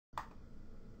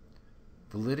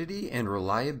Validity and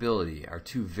reliability are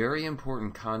two very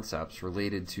important concepts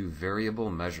related to variable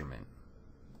measurement.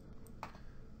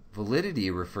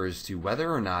 Validity refers to whether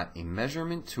or not a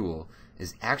measurement tool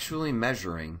is actually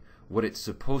measuring what it's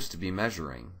supposed to be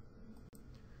measuring.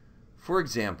 For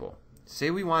example, say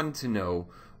we wanted to know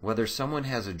whether someone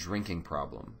has a drinking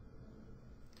problem.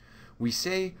 We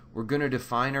say we're going to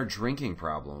define our drinking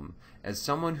problem as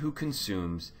someone who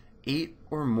consumes 8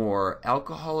 or more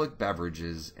alcoholic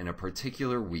beverages in a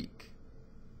particular week.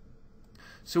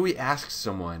 So we ask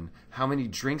someone how many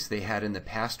drinks they had in the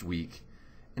past week,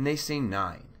 and they say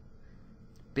 9.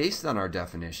 Based on our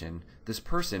definition, this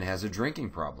person has a drinking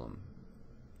problem.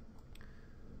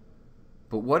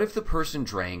 But what if the person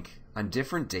drank on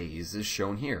different days as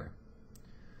shown here?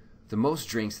 The most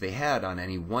drinks they had on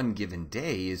any one given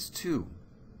day is 2.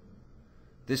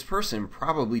 This person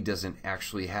probably doesn't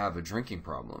actually have a drinking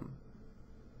problem.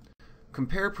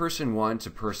 Compare person 1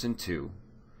 to person 2,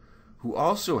 who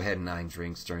also had 9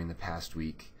 drinks during the past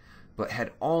week, but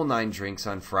had all 9 drinks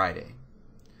on Friday.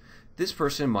 This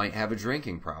person might have a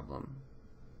drinking problem.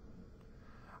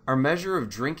 Our measure of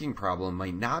drinking problem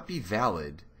might not be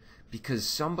valid because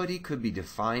somebody could be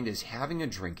defined as having a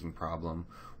drinking problem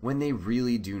when they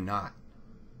really do not.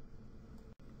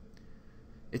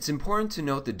 It's important to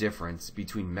note the difference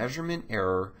between measurement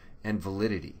error and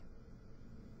validity.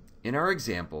 In our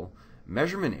example,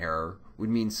 measurement error would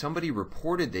mean somebody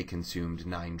reported they consumed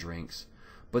 9 drinks,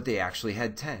 but they actually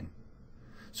had 10.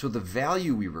 So the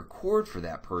value we record for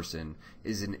that person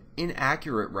is an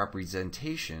inaccurate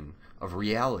representation of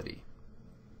reality.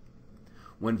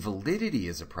 When validity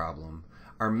is a problem,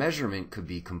 our measurement could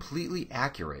be completely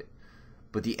accurate,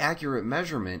 but the accurate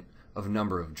measurement of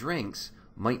number of drinks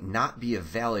might not be a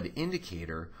valid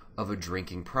indicator of a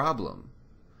drinking problem.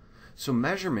 So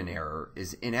measurement error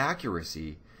is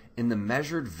inaccuracy in the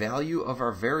measured value of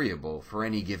our variable for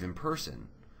any given person.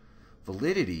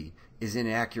 Validity is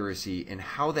inaccuracy in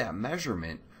how that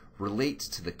measurement relates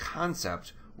to the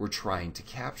concept we're trying to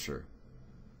capture.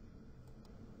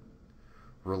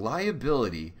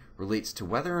 Reliability relates to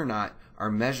whether or not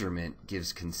our measurement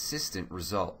gives consistent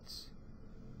results.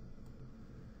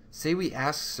 Say we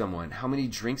ask someone how many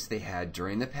drinks they had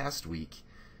during the past week,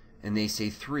 and they say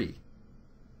 3.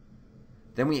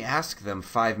 Then we ask them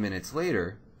 5 minutes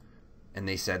later, and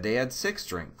they said they had 6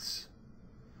 drinks.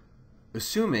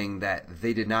 Assuming that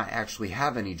they did not actually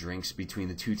have any drinks between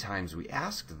the 2 times we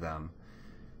asked them,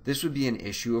 this would be an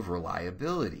issue of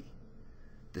reliability.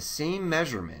 The same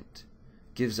measurement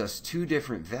gives us 2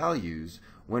 different values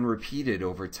when repeated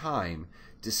over time,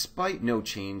 despite no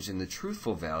change in the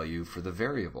truthful value for the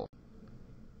variable.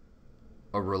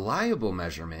 A reliable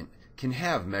measurement can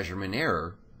have measurement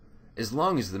error as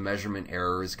long as the measurement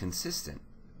error is consistent.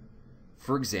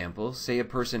 For example, say a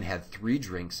person had 3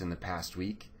 drinks in the past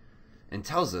week and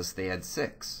tells us they had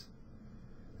 6.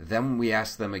 Then we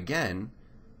ask them again,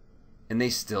 and they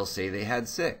still say they had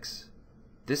 6.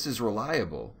 This is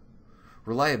reliable.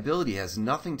 Reliability has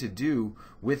nothing to do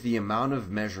with the amount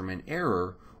of measurement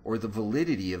error or the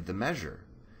validity of the measure.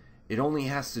 It only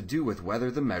has to do with whether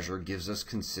the measure gives us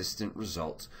consistent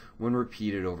results when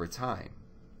repeated over time.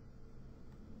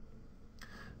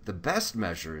 The best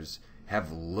measures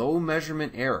have low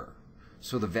measurement error,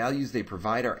 so the values they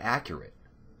provide are accurate,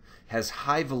 has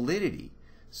high validity,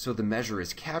 so the measure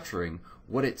is capturing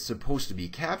what it's supposed to be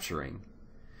capturing,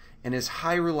 and has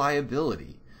high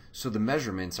reliability, so the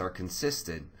measurements are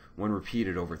consistent when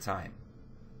repeated over time.